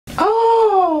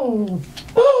Oh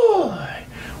boy!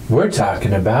 We're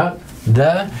talking about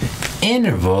the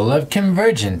interval of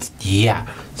convergence. Yeah.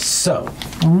 So,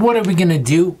 what are we gonna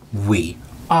do? We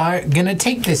are gonna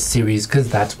take this serious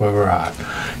because that's where we're at.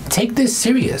 Take this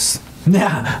serious.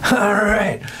 Yeah, all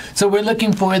right. So we're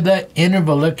looking for the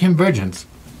interval of convergence.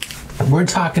 We're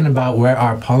talking about where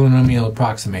our polynomial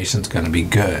approximation is gonna be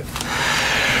good.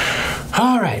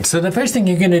 All right, so the first thing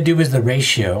you're gonna do is the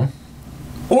ratio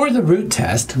or the root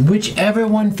test, whichever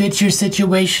one fits your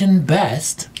situation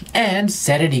best, and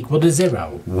set it equal to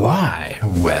 0. Why?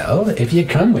 Well, if you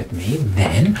come with me,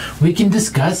 then we can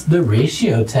discuss the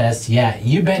ratio test. Yeah,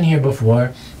 you've been here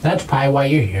before. That's probably why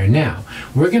you're here now.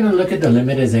 We're gonna look at the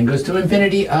limit as n goes to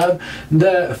infinity of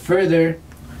the further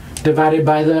divided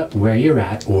by the where you're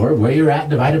at, or where you're at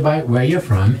divided by where you're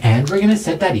from, and we're going to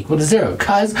set that equal to 0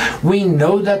 because we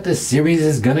know that the series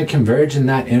is going to converge in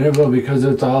that interval because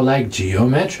it's all like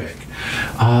geometric.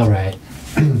 All right.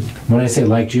 When I say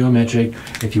like geometric,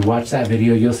 if you watch that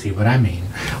video, you'll see what I mean.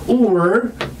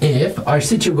 Or if our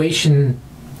situation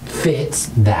fits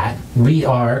that, we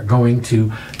are going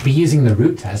to be using the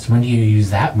root test. When do you use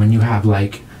that? When you have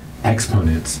like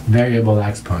exponents, variable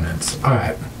exponents. All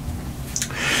right.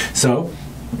 So,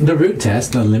 the root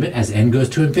test, the limit as n goes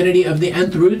to infinity of the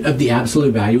nth root of the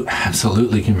absolute value,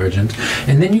 absolutely convergent.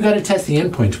 And then you got to test the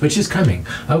endpoints, which is coming.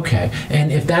 Okay,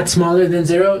 and if that's smaller than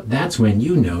 0, that's when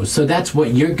you know. So that's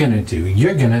what you're going to do.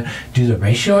 You're going to do the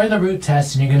ratio or the root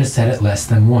test, and you're going to set it less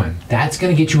than 1. That's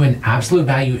going to get you an absolute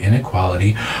value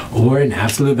inequality, or an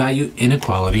absolute value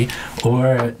inequality,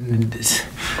 or...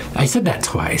 I said that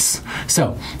twice.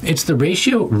 So, it's the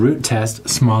ratio root test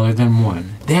smaller than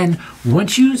 1. Then,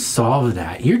 once you solve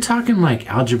that, you're talking like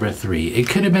algebra 3. It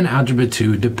could have been algebra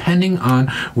 2, depending on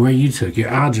where you took your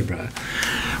algebra.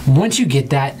 Once you get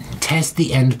that, test the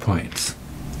endpoints.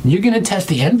 You're going to test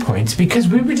the endpoints because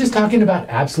we were just talking about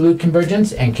absolute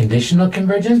convergence and conditional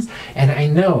convergence, and I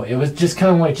know it was just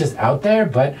kind of like just out there,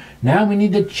 but now we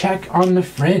need to check on the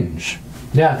fringe.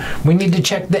 Yeah, we need to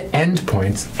check the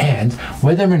endpoints and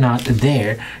whether or not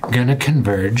they're gonna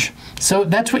converge. So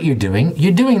that's what you're doing.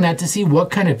 You're doing that to see what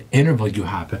kind of interval you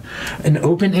have. An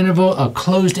open interval, a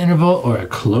closed interval, or a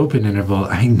clopin interval.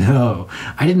 I know.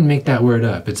 I didn't make that word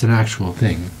up. It's an actual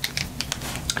thing.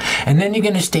 And then you're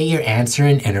going to state your answer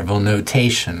in interval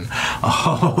notation.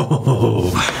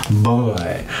 Oh,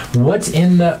 boy. What's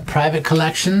in the private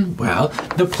collection? Well,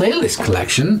 the playlist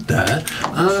collection, the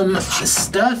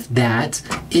stuff that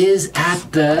is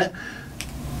at the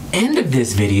end of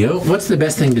this video. What's the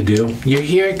best thing to do? You're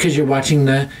here because you're watching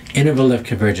the interval of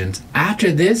convergence.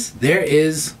 After this, there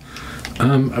is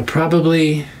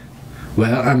probably...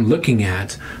 Well, I'm looking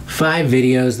at 5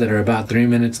 videos that are about 3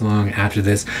 minutes long after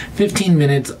this. 15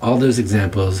 minutes, all those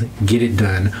examples, get it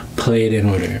done, play it in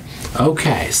order.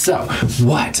 Okay, so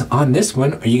what? On this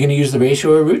one, are you going to use the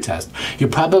ratio or root test? You're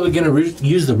probably going to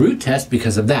use the root test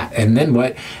because of that. And then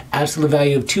what? Absolute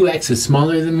value of 2x is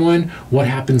smaller than 1. What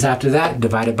happens after that?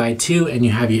 Divided by 2, and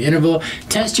you have your interval.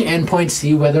 Test your endpoints,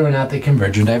 see whether or not they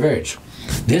converge or diverge.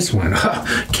 This one,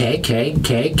 k.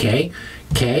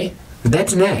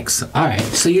 That's an x. All right,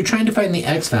 so you're trying to find the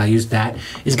x values that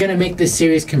is going to make this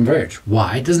series converge.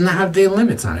 Why? It doesn't have the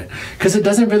limits on it. Because it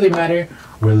doesn't really matter.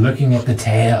 We're looking at the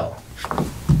tail.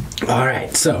 All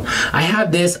right, so I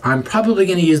have this. I'm probably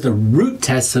going to use the root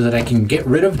test so that I can get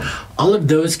rid of all of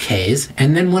those k's.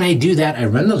 And then when I do that, I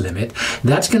run the limit.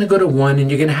 That's going to go to 1,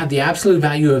 and you're going to have the absolute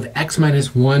value of x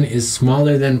minus 1 is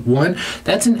smaller than 1.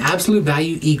 That's an absolute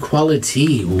value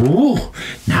equality. Ooh,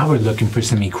 now we're looking for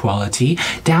some equality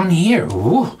down here.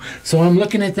 Ooh, so I'm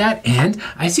looking at that, and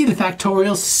I see the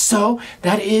factorial, so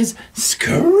that is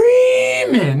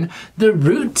screaming the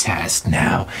root test.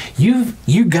 Now, you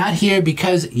got here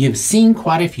because you've seen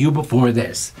quite a few before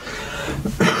this.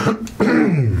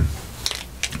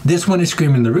 This one is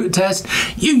screaming the root test.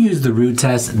 You use the root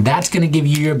test. That's going to give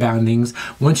you your boundings.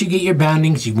 Once you get your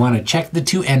boundings, you want to check the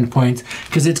 2 endpoints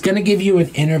because it's going to give you an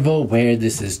interval where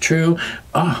this is true.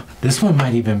 Oh, this one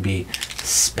might even be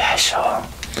special.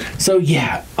 So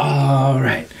yeah, all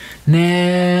right.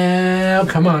 Now,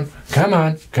 come on.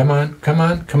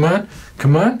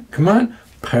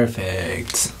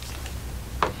 Perfect.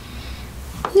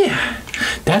 Yeah,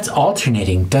 that's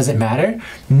alternating. Does it matter?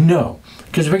 No,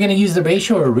 because we're going to use the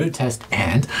ratio or root test,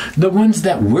 and the ones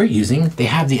that we're using, they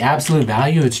have the absolute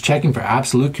value. It's checking for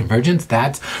absolute convergence.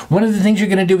 That's one of the things you're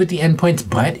going to do with the endpoints,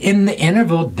 but in the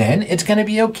interval, then it's going to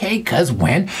be okay, because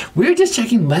when we're just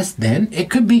checking less than, it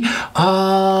could be,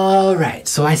 all right.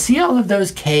 So I see all of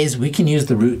those k's. We can use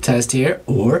the root test here,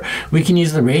 or we can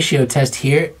use the ratio test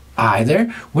here.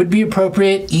 Either would be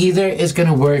appropriate, either is going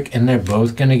to work, and they're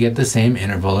both going to get the same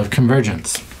interval of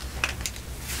convergence.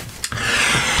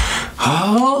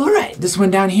 All right, this one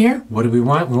down here, what do we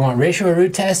want? We want ratio or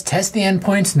root test the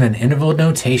endpoints, and then interval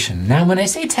notation. Now, when I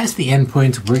say test the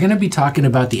endpoints, we're gonna be talking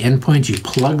about the endpoints. You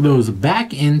plug those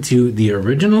back into the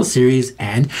original series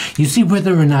and you see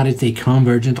whether or not it's a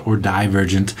convergent or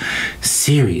divergent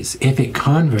series. If it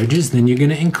converges, then you're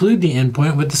gonna include the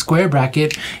endpoint with the square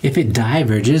bracket. If it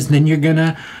diverges, then you're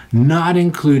gonna not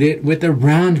include it with a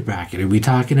round bracket. Are we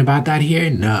talking about that here?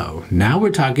 No. Now we're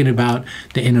talking about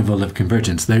the interval of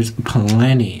convergence. There's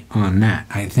plenty on that.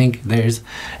 I think there's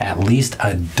at least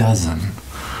a dozen.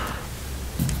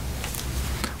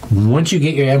 Once you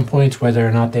get your endpoints, whether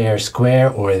or not they are square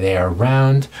or they are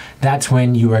round, that's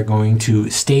when you are going to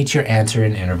state your answer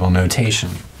in interval notation.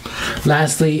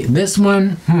 Lastly, this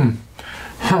one,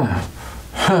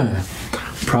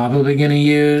 probably gonna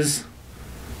use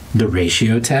the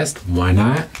ratio test. Why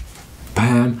not?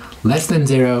 Bam, less than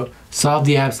 0, solve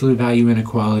the absolute value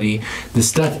inequality. The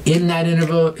stuff in that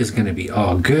interval is going to be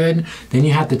all good. Then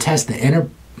you have to test the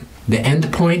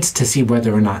endpoints to see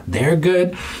whether or not they're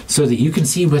good, so that you can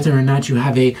see whether or not you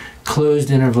have a closed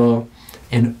interval,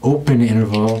 an open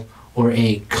interval, or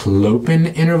a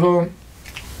clopen interval.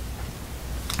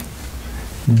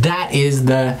 That is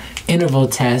the interval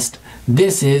test.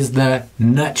 This is the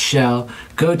nutshell.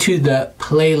 Go to the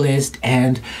playlist,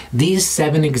 and these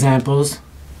 7 examples,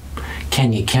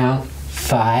 can you count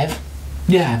 5?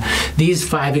 Yeah, these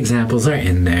 5 examples are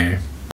in there.